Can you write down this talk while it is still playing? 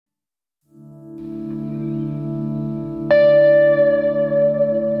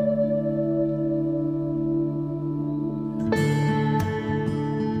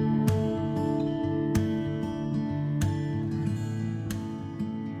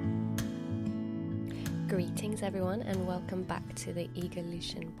Greetings everyone and welcome back to the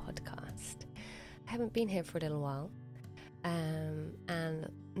Egolution podcast. I haven't been here for a little while and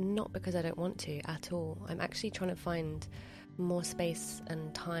not because I don't want to at all. I'm actually trying to find more space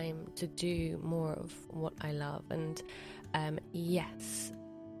and time to do more of what I love, and yes,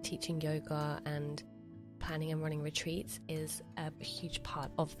 teaching yoga and planning and running retreats is a huge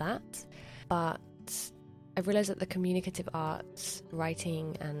part of that, but I've realised that the communicative arts,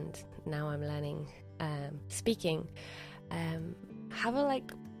 writing, and now I'm learning speaking, have a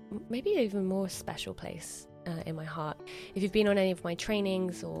maybe even more special place in my heart. If you've been on any of my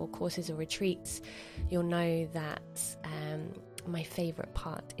trainings or courses or retreats, you'll know that my favourite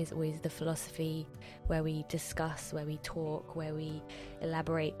part is always the philosophy, where we discuss, where we talk, where we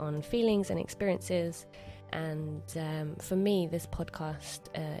elaborate on feelings and experiences. And for me, this podcast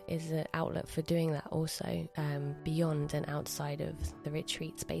is an outlet for doing that also, beyond and outside of the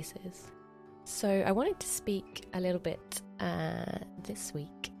retreat spaces. So I wanted to speak a little bit this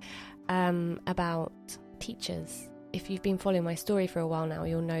week about teachers. If you've been following my story for a while now,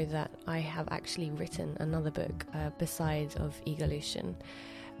 you'll know that I have actually written another book besides of Egolution,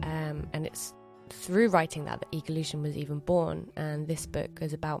 and it's through writing that Egolution was even born. And this book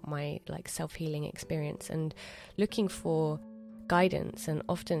is about my self-healing experience and looking for guidance and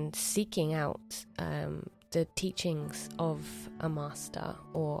often seeking out the teachings of a master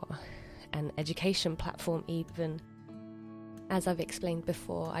or an education platform. Even as I've explained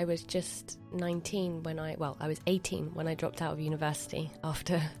before, I was just 19 I was 18 when I dropped out of university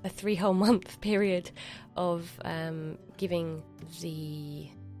after a 3 whole month period of giving the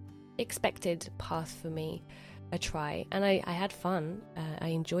expected path for me a try, and I had fun. I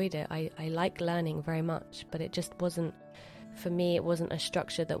enjoyed it. I like learning very much, but it just wasn't for me. It wasn't a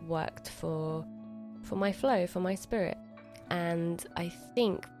structure that worked for my flow, for my spirit. And I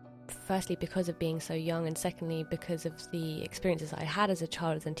think firstly because of being so young, and secondly because of the experiences I had as a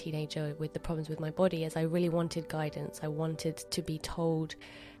child and teenager with the problems with my body, as I really wanted guidance. I wanted to be told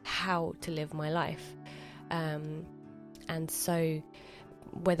how to live my life, and so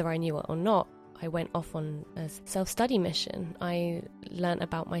whether I knew it or not, I went off on a self-study mission. I learnt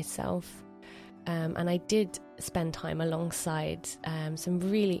about myself, and I did spend time alongside some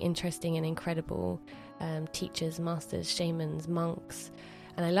really interesting and incredible teachers, masters, shamans, monks,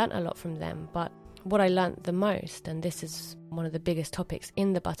 and I learnt a lot from them. But what I learnt the most, and this is one of the biggest topics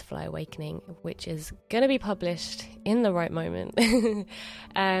in the Butterfly Awakening, which is going to be published in the right moment,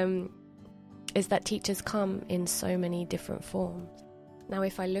 is that teachers come in so many different forms. Now,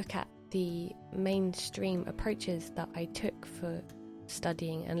 if I look at the mainstream approaches that I took for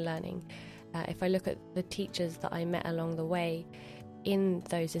studying and learning, if I look at the teachers that I met along the way in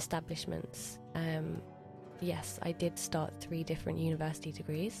those establishments, yes, I did start 3 different university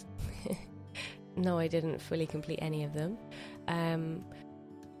degrees. No, I didn't fully complete any of them.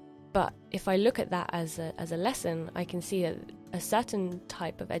 But if I look at that as a lesson, I can see that a certain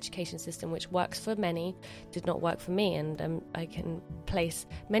type of education system which works for many did not work for me. And I can place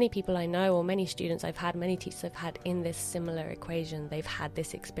many people I know, or many students I've had, many teachers I've had, in this similar equation. They've had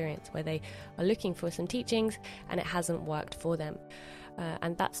this experience where they are looking for some teachings and it hasn't worked for them.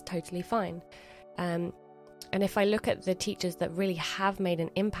 And that's totally fine. And if I look at the teachers that really have made an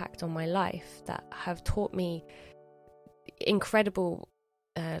impact on my life, that have taught me incredible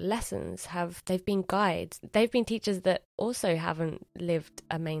lessons, they've been guides. They've been teachers that also haven't lived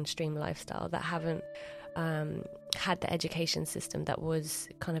a mainstream lifestyle, that haven't had the education system that was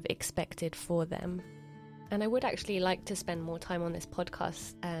kind of expected for them. And I would actually like to spend more time on this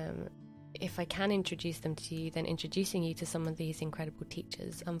podcast, if I can introduce them to you, then introducing you to some of these incredible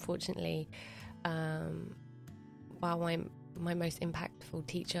teachers. Unfortunately, my most impactful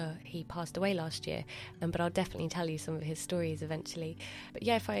teacher, he passed away last year, but I'll definitely tell you some of his stories eventually. But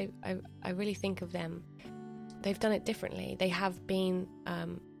yeah, if I really think of them, they've done it differently. They have been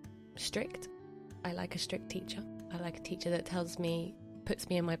strict. I like a strict teacher. I like a teacher that puts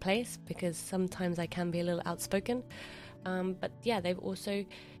me in my place, because sometimes I can be a little outspoken. But yeah, they've also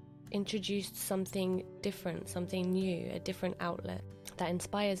introduced something different, something new, a different outlet that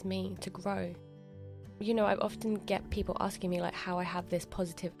inspires me to grow. You know, I often get people asking me how I have this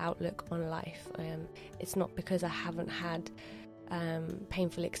positive outlook on life. It's not because I haven't had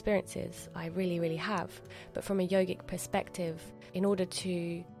painful experiences. I really, really have. But from a yogic perspective, in order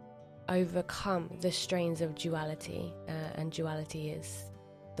to overcome the strains of duality, and duality is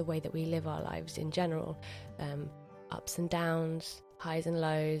the way that we live our lives in general, ups and downs, highs and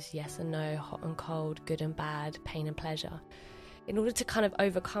lows, yes and no, hot and cold, good and bad, pain and pleasure. in order to kind of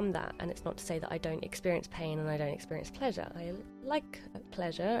overcome that, and it's not to say that I don't experience pain and I don't experience pleasure. I like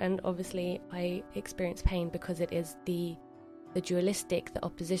pleasure, and obviously I experience pain because it is the dualistic, the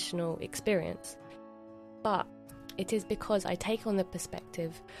oppositional experience. But it is because I take on the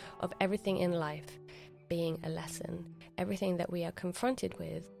perspective of everything in life being a lesson, everything that we are confronted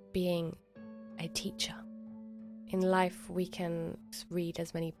with being a teacher. In life, we can read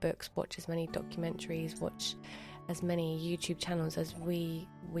as many books, watch as many documentaries, watch as many YouTube channels as we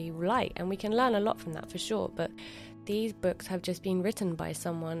like, and we can learn a lot from that for sure. But these books have just been written by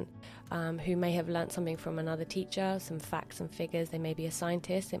someone who may have learnt something from another teacher, some facts and figures. They may be a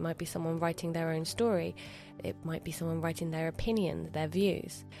scientist, it might be someone writing their own story, it might be someone writing their opinion, their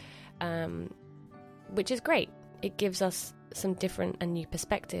views, which is great. It gives us some different and new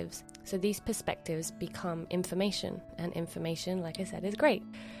perspectives. So these perspectives become information, and information, like I said, is great.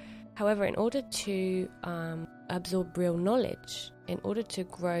 However, in order to absorb real knowledge, in order to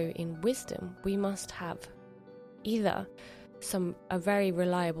grow in wisdom, we must have either a very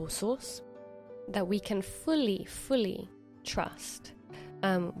reliable source that we can fully trust,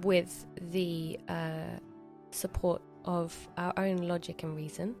 with the support of our own logic and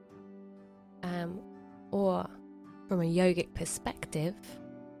reason, or from a yogic perspective,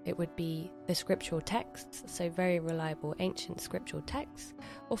 it would be the scriptural texts, so very reliable ancient scriptural texts,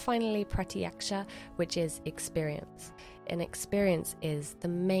 or finally pratyaksha, which is experience. And experience is the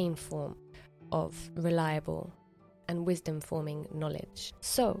main form of reliable and wisdom-forming knowledge.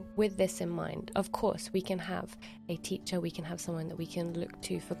 So, with this in mind, of course, we can have a teacher, we can have someone that we can look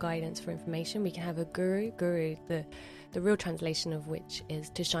to for guidance, for information. We can have a guru, the real translation of which is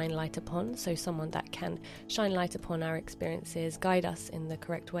to shine light upon, so someone that can shine light upon our experiences, guide us in the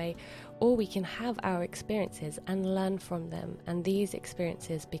correct way, or we can have our experiences and learn from them, and these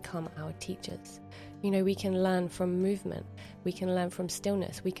experiences become our teachers. You know, we can learn from movement, we can learn from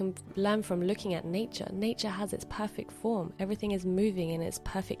stillness, we can learn from looking at nature. Nature has its perfect form, everything is moving in its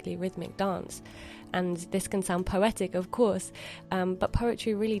perfectly rhythmic dance. And this can sound poetic, of course, but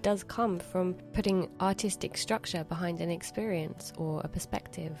poetry really does come from putting artistic structure behind an experience or a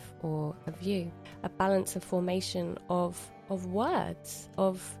perspective or a view, a balance of formation of words,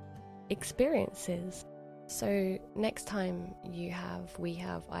 of experiences. So next time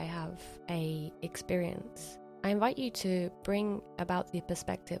I have a experience, I invite you to bring about the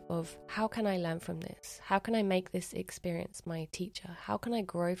perspective of, how can I learn from this? How can I make this experience my teacher? How can I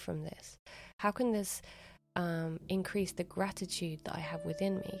grow from this? How can this increase the gratitude that I have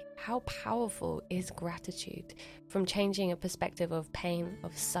within me? How powerful is gratitude from changing a perspective of pain,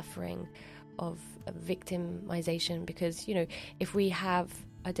 of suffering, of victimization? Because, you know, if we have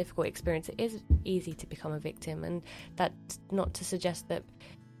a difficult experience, it is easy to become a victim, and that's not to suggest that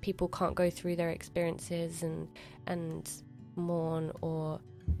people can't go through their experiences and mourn or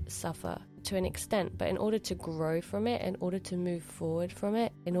suffer to an extent, but in order to grow from it, in order to move forward from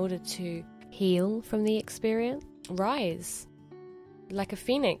it, in order to heal from the experience, rise like a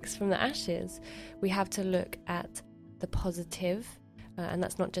phoenix from the ashes, we have to look at the positive. And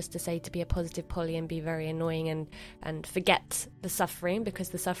that's not just to say to be a positive Polly and be very annoying and forget the suffering, because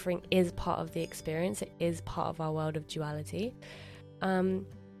the suffering is part of the experience, it is part of our world of duality.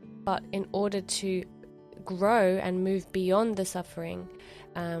 But in order to grow and move beyond the suffering,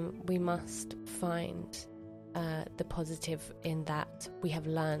 we must find the positive in that we have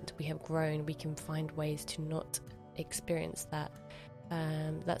learned, we have grown, we can find ways to not experience that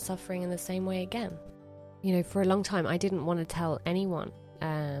suffering in the same way again. You know, for a long time, I didn't want to tell anyone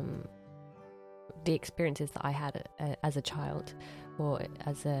the experiences that I had as a child or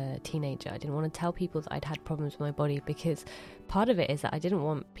as a teenager. I didn't want to tell people that I'd had problems with my body, because part of it is that I didn't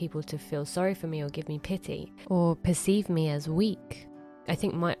want people to feel sorry for me or give me pity or perceive me as weak. I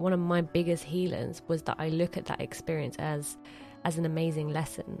think one of my biggest healers was that I look at that experience as an amazing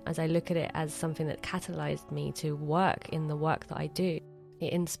lesson, as I look at it as something that catalyzed me to work in the work that I do.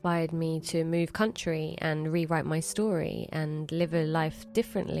 It inspired me to move country and rewrite my story and live a life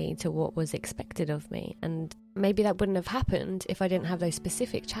differently to what was expected of me. And maybe that wouldn't have happened if I didn't have those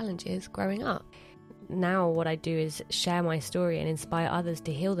specific challenges growing up. Now what I do is share my story and inspire others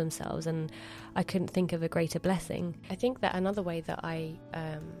to heal themselves, and I couldn't think of a greater blessing. I think that another way that I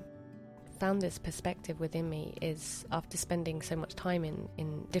found this perspective within me is after spending so much time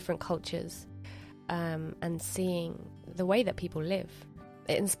in different cultures and seeing the way that people live.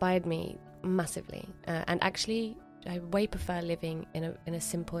 It inspired me massively, and actually I way prefer living in a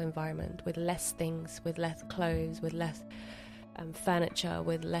simple environment with less things, with less clothes, with less furniture,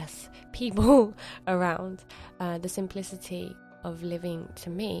 with less people around. The simplicity of living,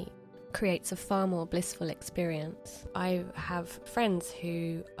 to me, creates a far more blissful experience. I have friends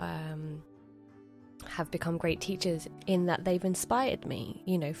who have become great teachers in that they've inspired me,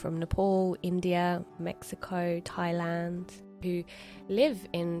 from Nepal, India, Mexico, Thailand, who live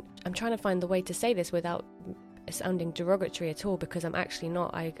in, I'm trying to find the way to say this without sounding derogatory at all, because I'm actually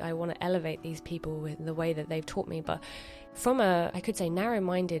not. I want to elevate these people with the way that they've taught me, but from a, I could say,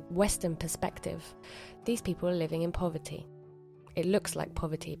 narrow-minded Western perspective, these people are living in poverty. It looks like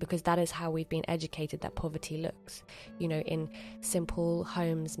poverty because that is how we've been educated that poverty looks, in simple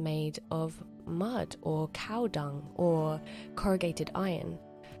homes made of mud or cow dung or corrugated iron.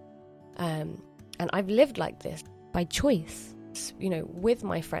 And I've lived like this by choice, with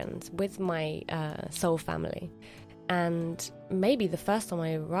my friends, with my soul family. And maybe the first time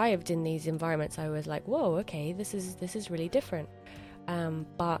I arrived in these environments, I was like, whoa, okay, this is really different.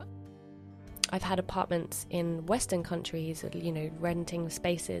 But I've had apartments in Western countries, renting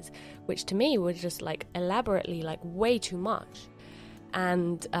spaces, which to me were just elaborately way too much.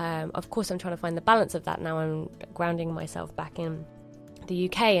 And of course I'm trying to find the balance of that now. I'm grounding myself back in the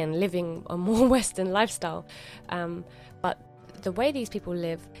UK and living a more Western lifestyle. But the way these people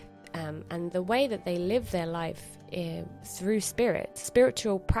live, and the way that they live their life through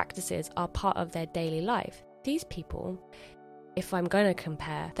spiritual practices are part of their daily life. These people, if I'm going to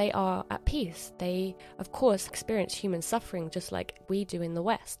compare, they are at peace. They, of course, experience human suffering just like we do in the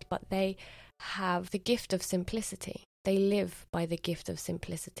West, but they have the gift of simplicity. They live by the gift of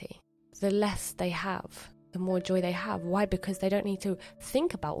simplicity. The less they have, the more joy they have. Why? Because they don't need to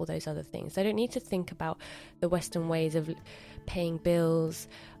think about all those other things. They don't need to think about the Western ways of paying bills,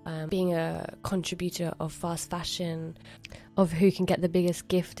 being a contributor of fast fashion, of who can get the biggest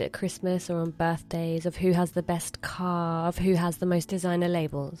gift at Christmas or on birthdays, of who has the best car, of who has the most designer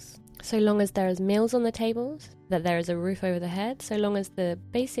labels. So long as there is meals on the tables, that there is a roof over the head, so long as the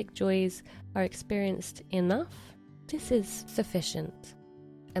basic joys are experienced enough, this is sufficient.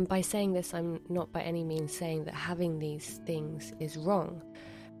 And by saying this, I'm not by any means saying that having these things is wrong.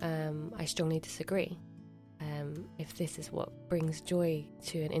 I strongly disagree. If this is what brings joy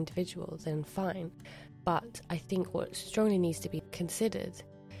to an individual, then fine. But I think what strongly needs to be considered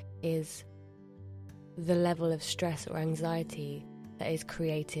is the level of stress or anxiety that is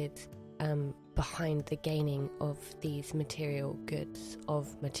created behind the gaining of these material goods,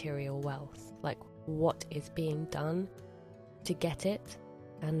 of material wealth. What is being done to get it,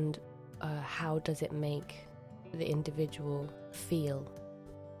 and how does it make the individual feel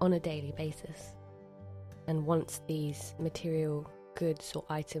on a daily basis. And once these material goods or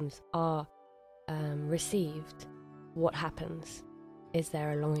items are received, what happens? Is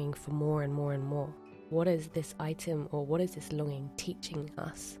there a longing for more and more and more? What is this item, or what is this longing teaching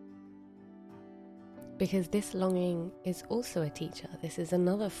us? Because this longing is also a teacher. This is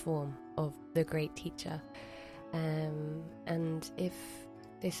another form of the great teacher. And if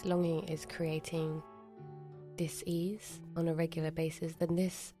this longing is creating dis-ease on a regular basis, then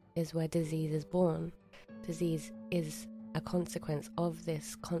this is where disease is born. Disease is a consequence of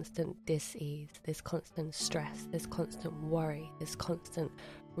this constant dis-ease, this constant stress, this constant worry, this constant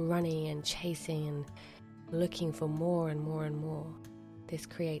running and chasing and looking for more and more and more. This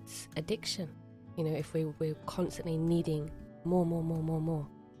creates addiction. If we're constantly needing more,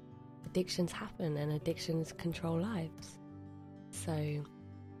 addictions happen, and addictions control lives. So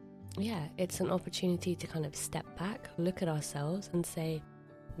yeah, it's an opportunity to kind of step back, look at ourselves and say,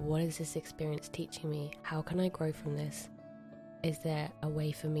 what is this experience teaching me? How can I grow from this? Is there a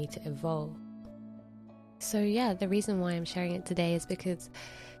way for me to evolve? So yeah, the reason why I'm sharing it today is because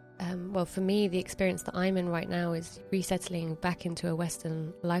for me, the experience that I'm in right now is resettling back into a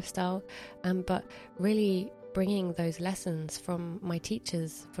Western lifestyle, but really bringing those lessons from my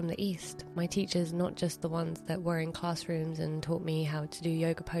teachers from the East. My teachers, not just the ones that were in classrooms and taught me how to do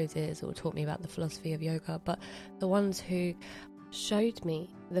yoga poses or taught me about the philosophy of yoga, but the ones who showed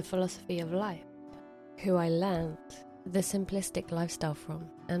me the philosophy of life, who I learned the simplistic lifestyle from,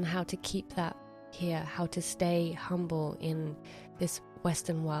 and how to keep that here, how to stay humble in this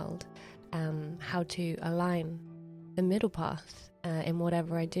Western world, how to align the middle path in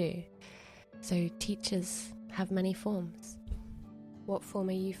whatever I do. So teachers have many forms. What form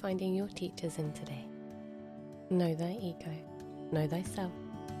are you finding your teachers in today? Know thy ego, know thyself.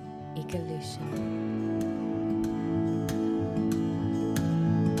 Egolution.